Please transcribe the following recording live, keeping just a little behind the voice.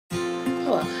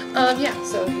Oh well. Yeah,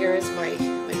 so here is my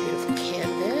beautiful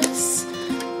canvas.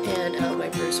 And my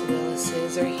Bruce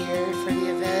Willis's are here for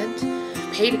the event.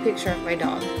 Paid a picture of my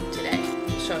dog today.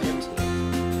 I'll show him to you.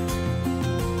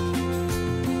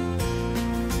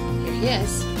 Here he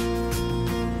is.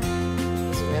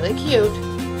 He's really cute.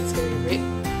 It's going to be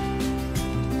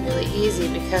really easy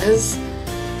because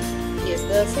he is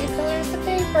the same color as the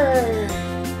paper.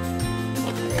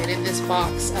 And in this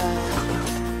box,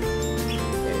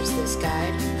 there's this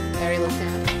guide I already looked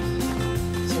at.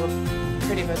 So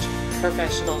pretty much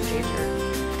professional painter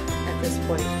at this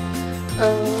point.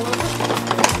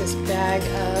 There's this bag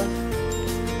of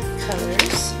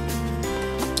colors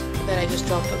that I just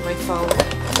dropped on my phone.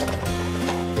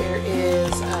 There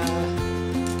is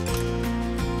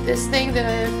this thing that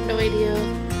I have no idea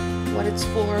what it's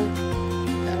for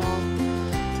at all.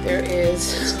 There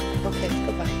is okay,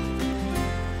 goodbye.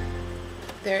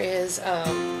 There is a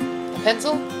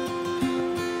pencil,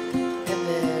 and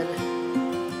then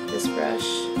this brush,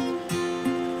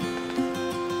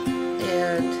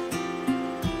 and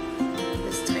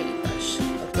this tiny brush.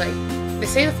 Like, they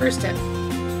say the first step,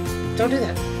 don't do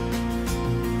that.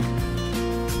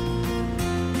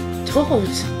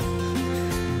 Don't.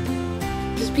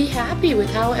 Just be happy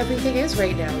with how everything is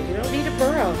right now. You don't need a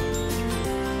burrow.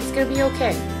 It's gonna be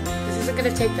okay. This isn't gonna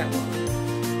take that long.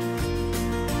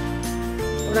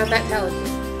 I'm not that talented.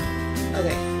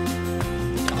 Okay.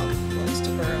 Dog wants to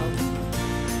burrow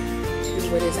to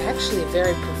what is actually a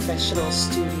very professional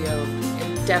studio,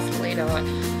 and definitely not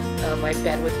my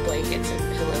bed with blankets and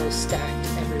pillows stacked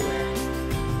everywhere.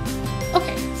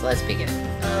 Okay, so let's begin.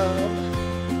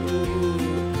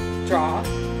 Draw.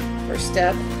 First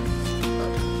step.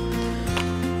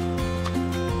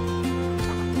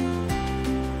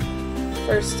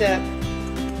 First step,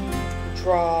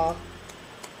 draw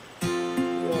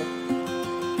your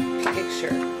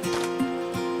picture.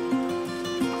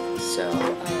 So, you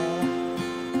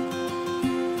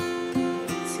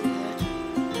can see that?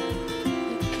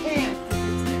 You can't,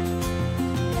 it's there.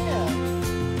 Yeah.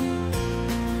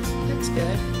 That's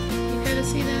good. You kind of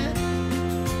see that?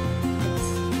 It's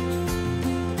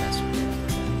the best we can.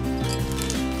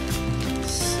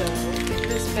 So, get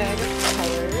this bag of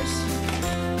colors.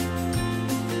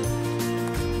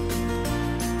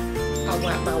 I'll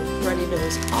wipe my runny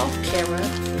nose off camera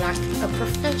like a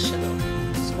professional.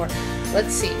 So,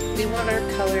 let's see. We want our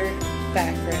color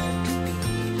background to be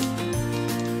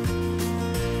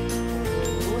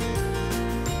blue.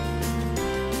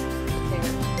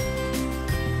 There.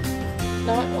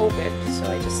 Not open, so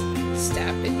I just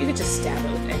stab it. You can just stab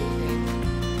it with anything.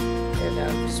 And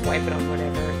just wipe it on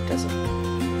whatever. It doesn't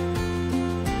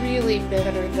really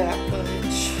matter that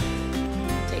much.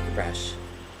 Take a brush.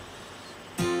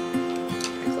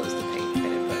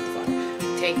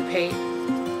 Take the paint,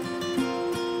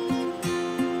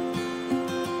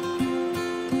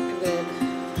 and then,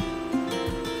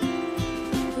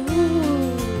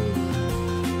 ooh,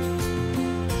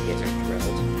 you guys are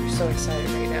thrilled. You're so excited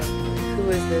right now. Who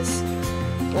is this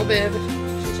woman?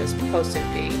 She just posted a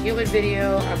human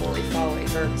video. I'm only following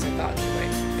her because I thought she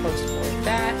might post more of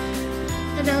that.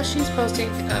 And now she's posting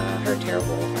her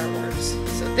terrible artworks.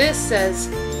 So this says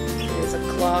it is a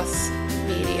gloss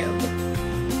medium.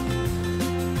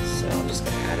 I'm just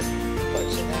going to add a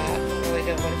bunch of that. I don't really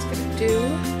know what it's going to do.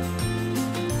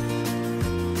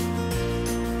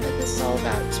 But this is all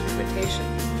about experimentation.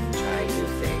 Trying new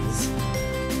things.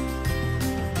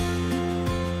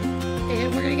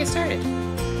 And we're going to get started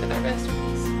with our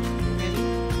masterpiece. You ready?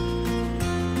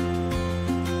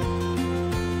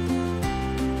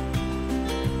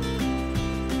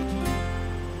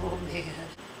 Oh man.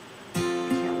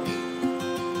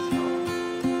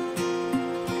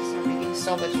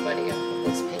 So much money off of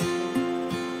this painting.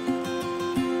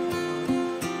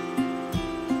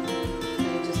 I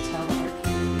can just tell the art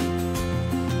community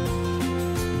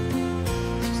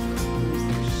is just going to lose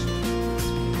their shit on this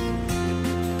painting.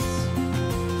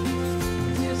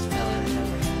 It just fell out of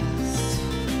nowhere fast.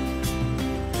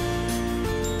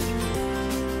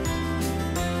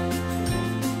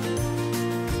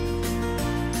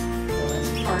 Go as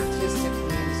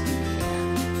artistically as you can.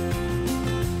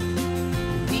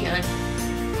 Neon.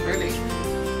 Really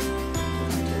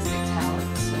artistic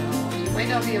talent, so you might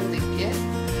not be able to get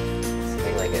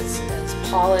something like as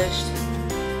polished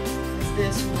as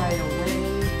this right away.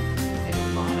 Take a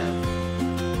lot of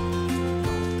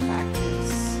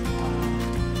practice,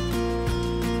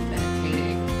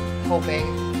 meditating, hoping.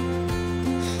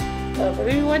 But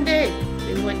maybe one day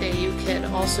you can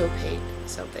also paint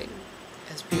something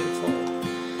as beautiful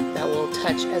that will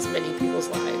touch as many people's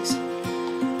lives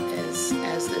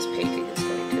as this painting is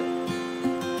going to.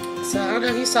 So I don't know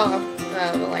if you saw,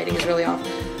 the lighting is really off.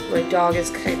 My dog is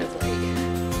kind of like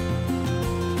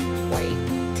white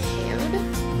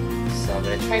tan. So I'm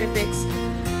going to try to mix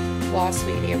gloss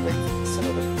medium with some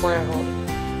of the brown.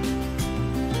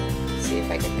 See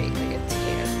if I can make like a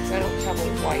tan, because I don't have a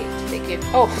white. They give,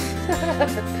 oh,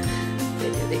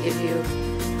 they give you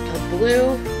a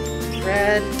blue,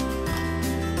 red,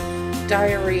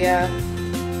 diarrhea,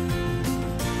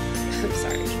 I'm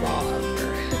sorry, raw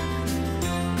umber,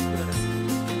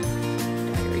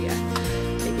 diarrhea.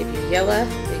 They give you yellow,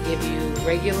 they give you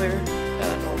regular,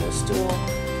 normal stool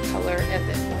color, and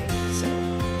then white. So I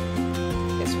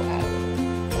guess we'll add a little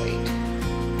white.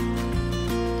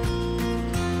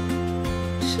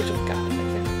 Should have gotten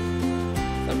like a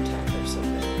thumbtack or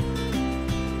something.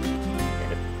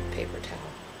 And a paper towel.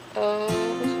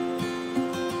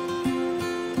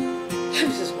 I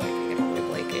was just wiping it on my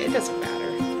blanket. It doesn't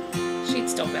matter.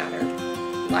 Sheets don't matter.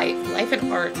 Life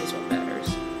and art is what matters.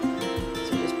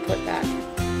 So just put that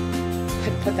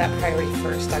priority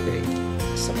first. I'm getting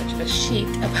so much of a sheet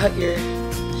about your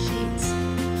sheets.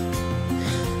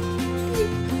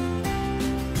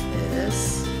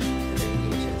 This, and then you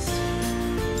just,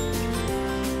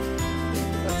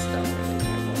 that's not really what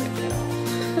I wanted at all.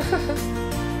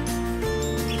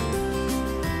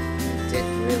 It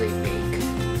didn't really make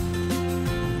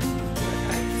what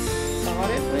I thought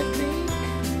it would make.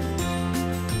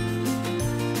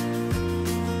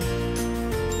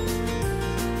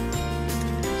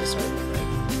 Just sort of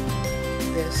like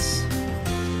this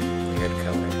weird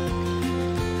color.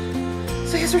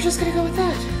 So I guess we're just gonna go with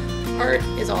that. Art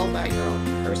is all about your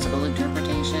own personal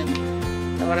interpretation,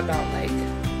 not about like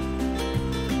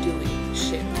doing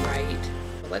shit right.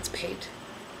 Let's paint.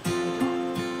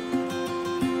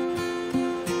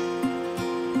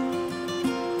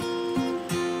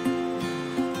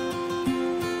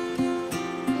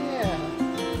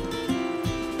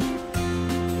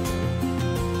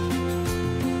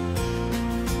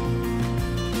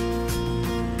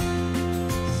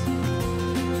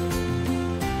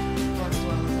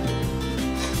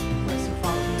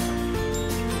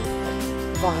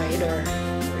 Vine or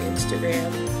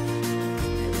Instagram,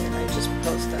 and then I just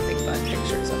post nothing but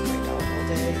pictures of my dog all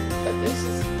day. But this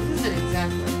isn't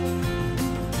exactly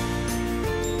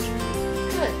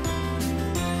good.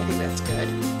 I think that's good.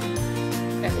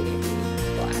 I think it needs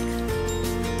black.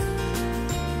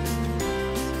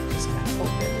 So just kind of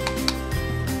open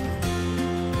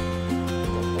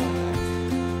the black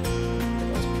the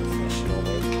most professional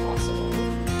way possible.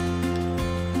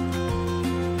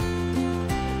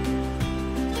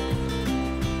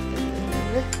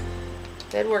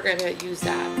 Then we're going to use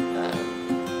that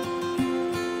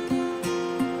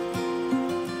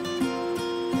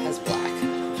as black.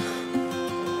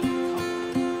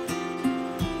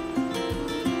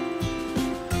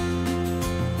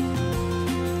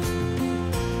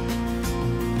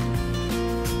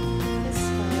 His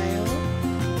smile.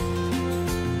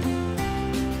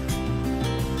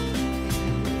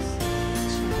 And his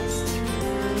chest.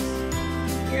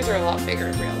 Ears are a lot bigger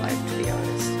in real life, to be honest.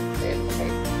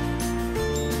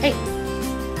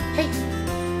 Hey,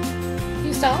 can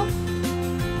you stop?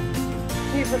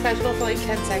 Can you be professional for like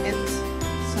 10 seconds?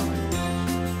 Someone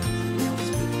don't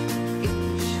speak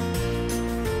English.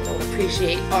 Don't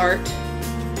appreciate art.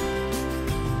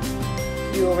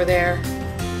 You over there.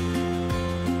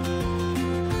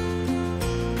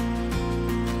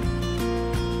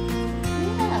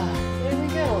 Yeah, there we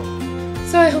go.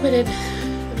 So I hope I didn't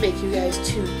make you guys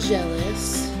too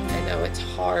jealous. I know it's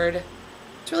hard.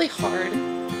 It's really hard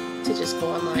to just go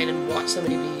online and watch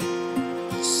somebody be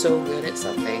so good at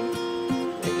something.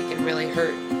 Like, it can really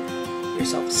hurt your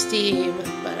self-esteem,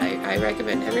 but I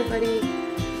recommend everybody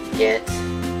get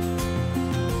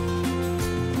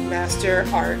master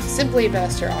art, simply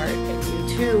master art, and you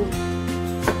too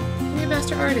can be a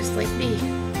master artist like me.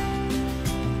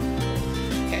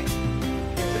 Okay,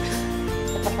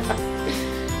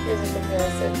 here's a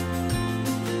comparison.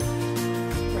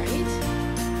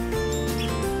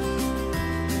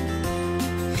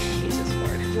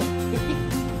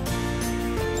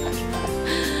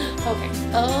 Okay,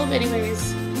 anyways,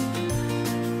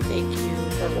 thank you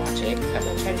for watching. I'm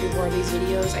going to try to do more of these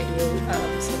videos. I do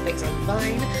some things on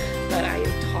Vine, but I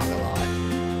talk a lot,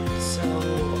 so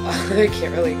I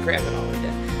can't really cram it all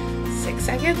into 6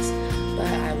 seconds, but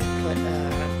I will put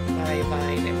my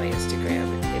Vine and my Instagram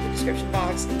in the description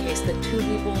box in case the 2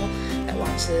 people that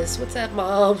watch this, what's that,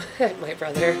 Mom, and my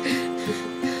brother, in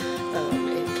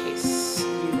case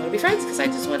you want to be friends, because I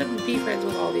just want to be friends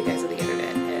with all of you guys on the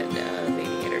internet and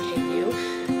maybe entertain you.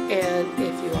 And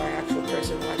if you are an actual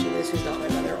person watching this who's not my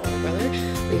mother or my brother,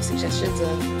 leave suggestions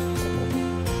of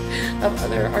of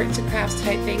other arts and crafts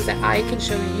type things that I can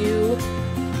show you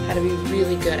how to be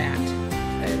really good at.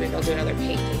 Maybe I'll do another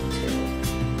painting too.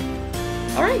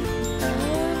 Alright,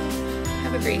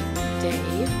 have a great day.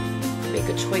 Make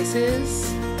good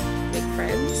choices, make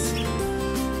friends,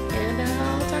 and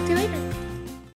I'll talk to you later.